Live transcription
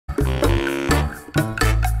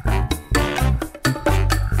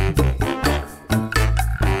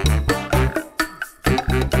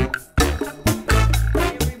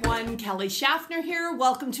Shaffner here.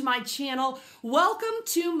 Welcome to my channel. Welcome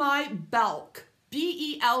to my Belk,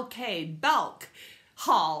 B-E-L-K, Belk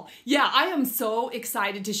haul. Yeah, I am so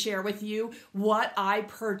excited to share with you what I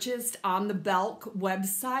purchased on the Belk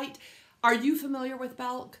website. Are you familiar with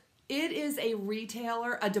Belk? It is a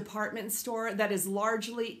retailer, a department store that is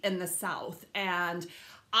largely in the South, and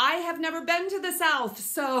I have never been to the South,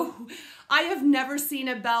 so I have never seen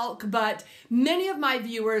a Belk, but many of my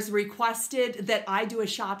viewers requested that I do a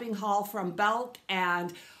shopping haul from Belk,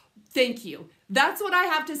 and thank you. That's what I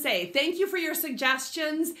have to say. Thank you for your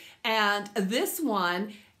suggestions, and this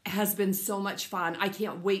one has been so much fun. I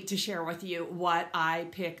can't wait to share with you what I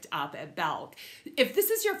picked up at Belk. If this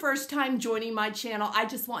is your first time joining my channel, I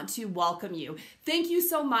just want to welcome you. Thank you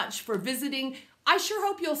so much for visiting. I sure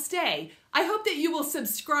hope you'll stay. I hope that you will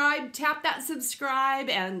subscribe, tap that subscribe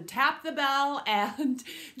and tap the bell and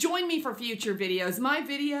join me for future videos. My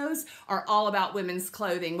videos are all about women's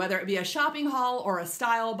clothing, whether it be a shopping haul or a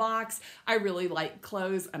style box. I really like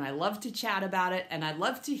clothes and I love to chat about it, and I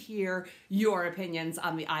love to hear your opinions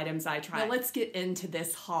on the items I try. Now let's get into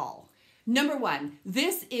this haul. Number one,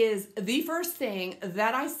 this is the first thing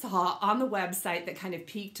that I saw on the website that kind of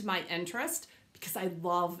piqued my interest, because I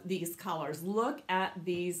love these colors. Look at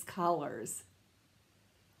these colors.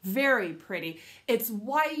 Very pretty. It's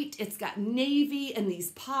white, it's got navy and these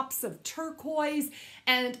pops of turquoise,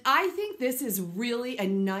 and I think this is really a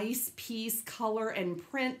nice piece, color and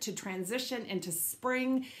print to transition into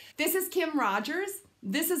spring. This is Kim Rogers.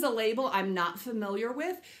 This is a label I'm not familiar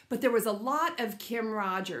with, but there was a lot of Kim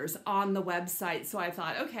Rogers on the website, so I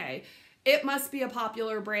thought, okay, it must be a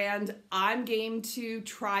popular brand. I'm game to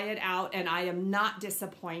try it out, and I am not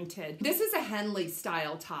disappointed. This is a Henley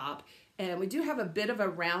style top, and we do have a bit of a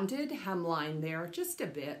rounded hemline there, just a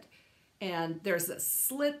bit. And there's a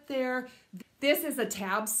slit there. This is a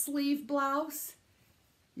tab sleeve blouse.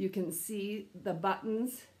 You can see the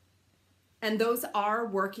buttons, and those are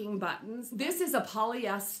working buttons. This is a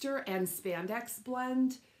polyester and spandex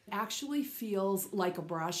blend. Actually feels like a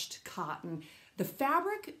brushed cotton. The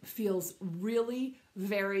fabric feels really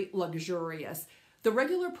very luxurious. The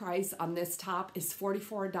regular price on this top is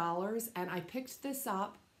 $44, and I picked this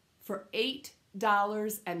up for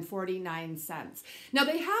 $8.49. Now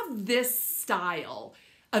they have this style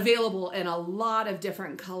available in a lot of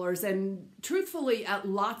different colors and truthfully at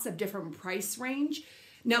lots of different price range.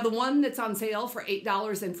 Now the one that's on sale for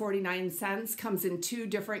 $8.49 comes in two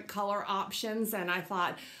different color options, and I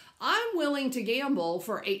thought, I'm willing to gamble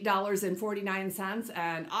for $8.49,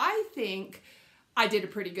 and I think I did a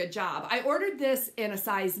pretty good job. I ordered this in a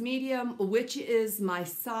size medium, which is my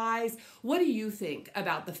size. What do you think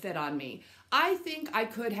about the fit on me? I think I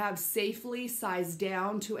could have safely sized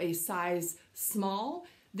down to a size small.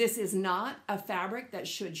 This is not a fabric that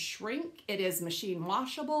should shrink. It is machine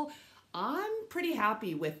washable. I'm pretty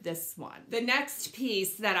happy with this one. The next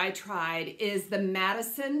piece that I tried is the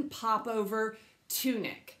Madison Popover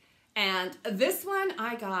Tunic. And this one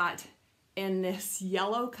I got in this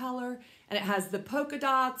yellow color, and it has the polka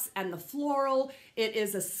dots and the floral. It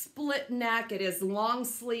is a split neck. It is long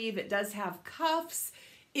sleeve. It does have cuffs.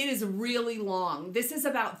 It is really long. This is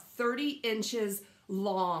about 30 inches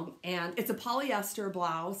long, and it's a polyester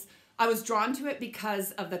blouse. I was drawn to it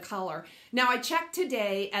because of the color. Now I checked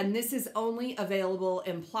today, and this is only available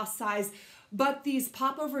in plus size, but these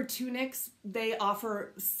popover tunics, they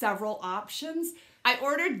offer several options. I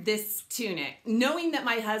ordered this tunic knowing that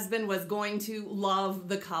my husband was going to love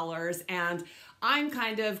the colors, and I'm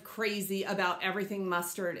kind of crazy about everything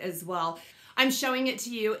mustard as well. I'm showing it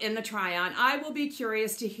to you in the try-on. I will be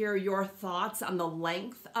curious to hear your thoughts on the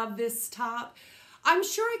length of this top. I'm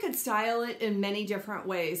sure I could style it in many different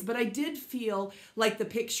ways, but I did feel like the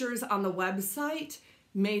pictures on the website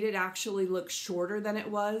made it actually look shorter than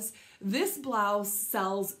it was. This blouse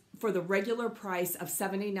sells for the regular price of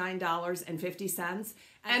 $79.50,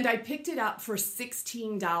 and I picked it up for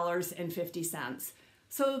 $16.50.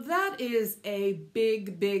 So that is a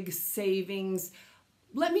big, big savings.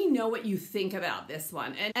 Let me know what you think about this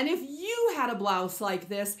one. And if you had a blouse like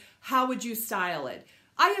this, how would you style it?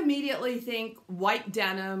 I immediately think white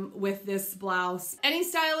denim with this blouse. Any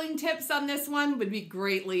styling tips on this one would be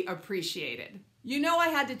greatly appreciated. You know I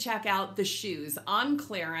had to check out the shoes on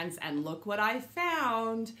clearance, and look what I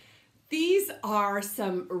found. These are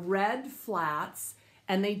some red flats,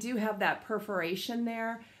 and they do have that perforation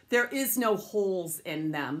there. There is no holes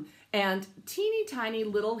in them, and teeny tiny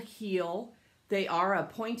little heel. They are a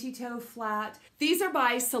pointy toe flat. These are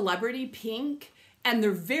by Celebrity Pink, and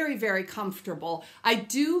they're very, very comfortable. I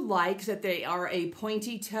do like that they are a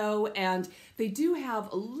pointy toe, and they do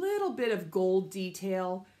have a little bit of gold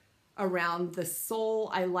detail around the sole.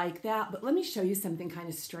 I like that, but let me show you something kind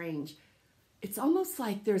of strange. It's almost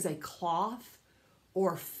like there's a cloth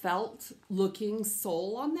or felt looking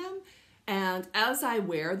sole on them, and as I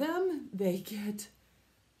wear them, they get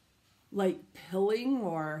like pilling,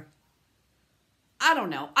 or I don't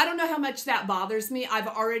know. I don't know how much that bothers me. I've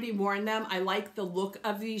already worn them. I like the look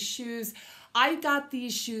of these shoes. I got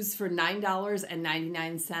these shoes for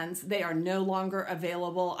 $9.99. They are no longer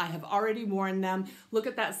available. I have already worn them. Look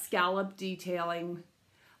at that scallop detailing.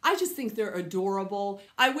 I just think they're adorable.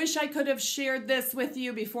 I wish I could have shared this with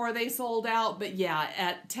you before they sold out, but yeah,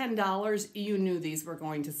 at $10, you knew these were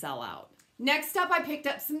going to sell out. Next up, I picked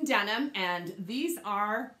up some denim, and these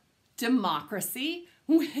are Democracy,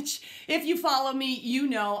 which if you follow me, you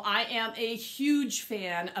know I am a huge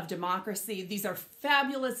fan of Democracy. These are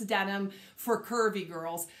fabulous denim for curvy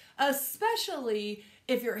girls, especially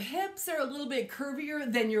if your hips are a little bit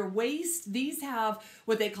curvier than your waist. These have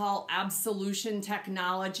what they call absolution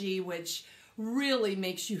technology, which really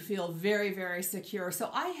makes you feel very, very secure. So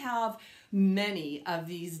I have many of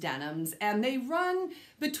these denims, and they run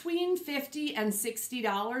between $50 and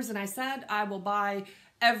 $60, and I said I will buy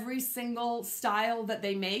every single style that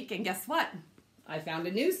they make, and guess what? I found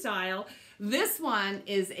a new style. This one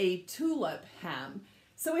is a tulip hem.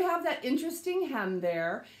 So we have that interesting hem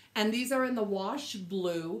there, and these are in the wash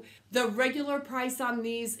blue. The regular price on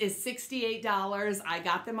these is $68. I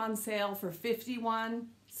got them on sale for $51.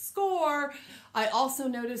 Score! I also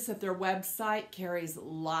noticed that their website carries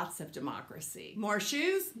lots of Democracy. More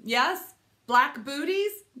shoes? Yes. Black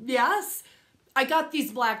booties? Yes. I got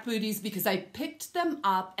these black booties because I picked them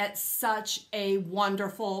up at such a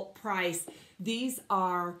wonderful price. These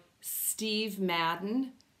are Steve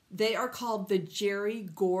Madden. They are called the Jerry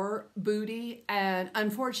Gore booty, and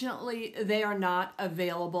unfortunately they are not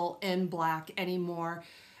available in black anymore,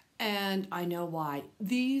 and I know why.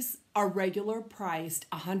 These are regular priced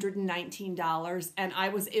 $119, and I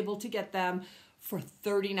was able to get them for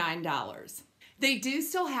 $39. They do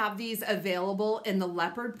still have these available in the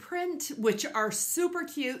leopard print, which are super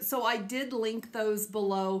cute, so I did link those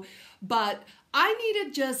below, but I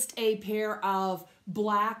needed just a pair of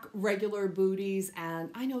black regular booties, and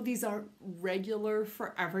I know these aren't regular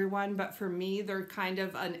for everyone, but for me, they're kind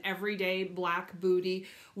of an everyday black booty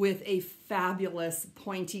with a fabulous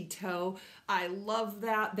pointy toe. I love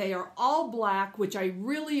that. They are all black, which I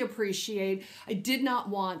really appreciate. I did not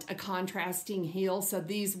want a contrasting heel, so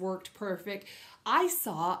these worked perfect. I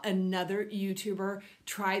saw another YouTuber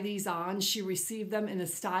try these on. She received them in a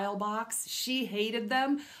style box. She hated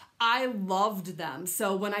them. I loved them.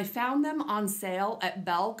 So when I found them on sale at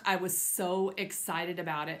Belk, I was so excited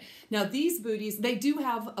about it. Now these booties, they do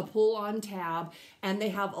have a pull-on tab, and they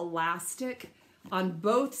have elastic on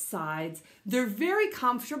both sides. They're very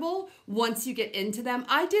comfortable once you get into them.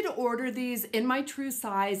 I did order these in my true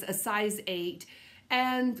size, a size 8.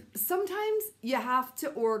 And sometimes you have to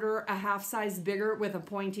order a half size bigger with a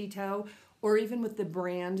pointy toe, or even with the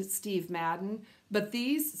brand Steve Madden. But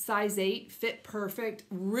these size 8 fit perfect.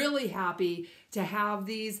 Really happy to have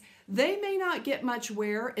these. They may not get much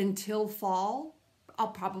wear until fall. I'll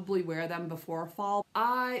probably wear them before fall.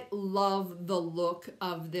 I love the look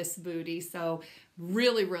of this booty, so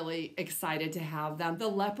really, really excited to have them. The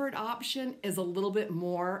leopard option is a little bit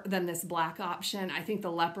more than this black option. I think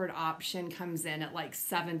the leopard option comes in at like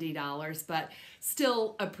 $70, but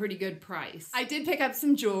still a pretty good price. I did pick up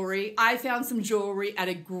some jewelry. I found some jewelry at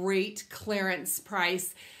a great clearance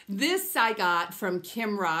price. This I got from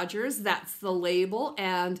Kim Rogers, that's the label,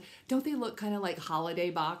 and don't they look kind of like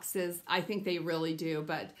holiday boxes? I think they really do,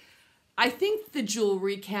 but I think the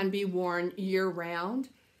jewelry can be worn year-round.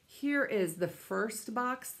 Here is the first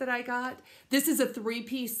box that I got. This is a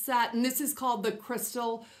 3-piece set, and this is called the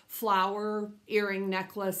Crystal Flower Earring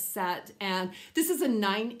Necklace Set, and this is a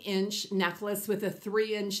 9-inch necklace with a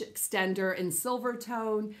 3-inch extender in silver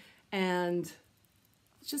tone, and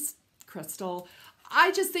just crystal.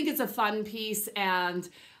 I just think it's a fun piece, and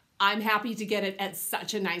I'm happy to get it at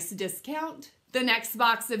such a nice discount. The next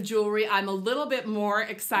box of jewelry I'm a little bit more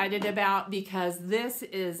excited about because this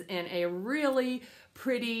is in a really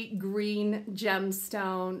pretty green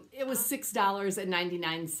gemstone. It was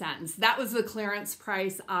 $6.99. That was the clearance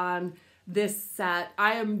price on this set.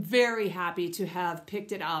 I am very happy to have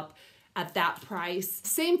picked it up at that price.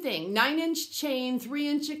 Same thing, 9-inch chain,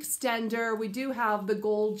 3-inch extender. We do have the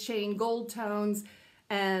gold chain, gold tones,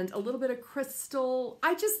 and a little bit of crystal.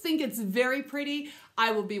 I just think it's very pretty.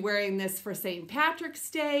 I will be wearing this for St.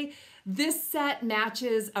 Patrick's Day. This set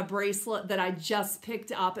matches a bracelet that I just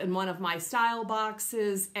picked up in one of my style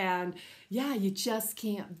boxes, and yeah, you just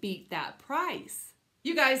can't beat that price.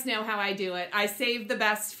 You guys know how I do it. I save the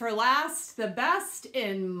best for last. The best,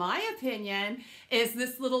 in my opinion, is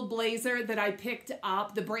this little blazer that I picked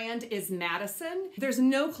up. The brand is Madison. There's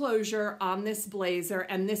no closure on this blazer,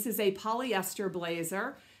 and this is a polyester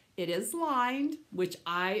blazer. It is lined, which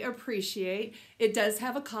I appreciate. It does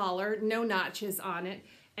have a collar, no notches on it,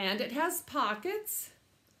 and it has pockets.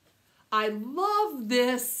 I love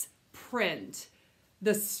this print.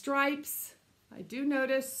 The stripes, I do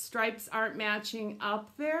notice stripes aren't matching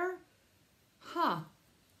up there. Huh.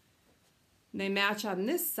 They match on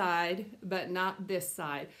this side, but not this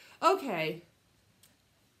side. Okay.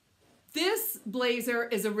 This blazer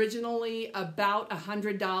is originally about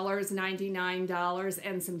 $100, $99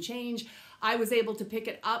 and some change. I was able to pick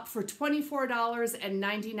it up for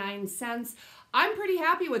 $24.99. I'm pretty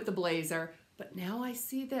happy with the blazer. But now I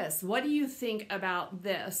see this. What do you think about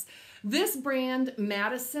this? This brand,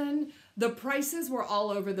 Madison, the prices were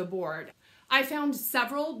all over the board. I found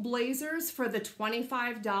several blazers for the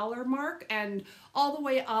 $25 mark and all the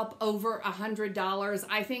way up over $100.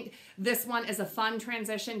 I think this one is a fun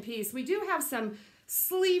transition piece. We do have some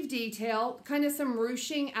sleeve detail, kind of some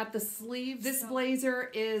ruching at the sleeve. This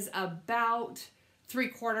blazer is about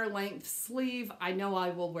 3/4 length sleeve. I know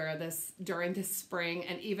I will wear this during the spring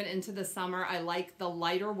and even into the summer. I like the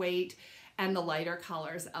lighter weight and the lighter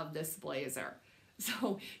colors of this blazer.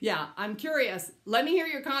 So yeah, I'm curious. Let me hear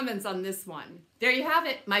your comments on this one. There you have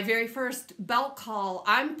it, my very first Belk haul.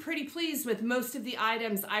 I'm pretty pleased with most of the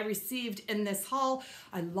items I received in this haul.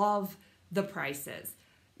 I love the prices.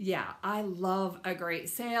 Yeah, I love a great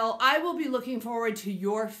sale. I will be looking forward to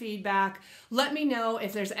your feedback. Let me know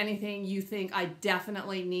if there's anything you think I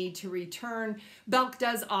definitely need to return. Belk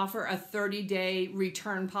does offer a 30-day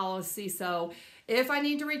return policy, so if I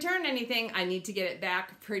need to return anything, I need to get it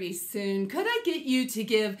back pretty soon. Could I get you to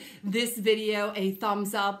give this video a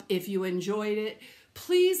thumbs up if you enjoyed it?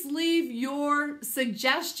 Please leave your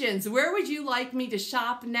suggestions. Where would you like me to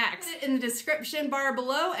shop next? In the description bar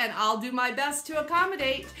below, and I'll do my best to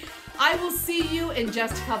accommodate. I will see you in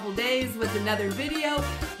just a couple days with another video.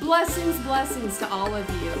 Blessings, blessings to all of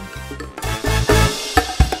you.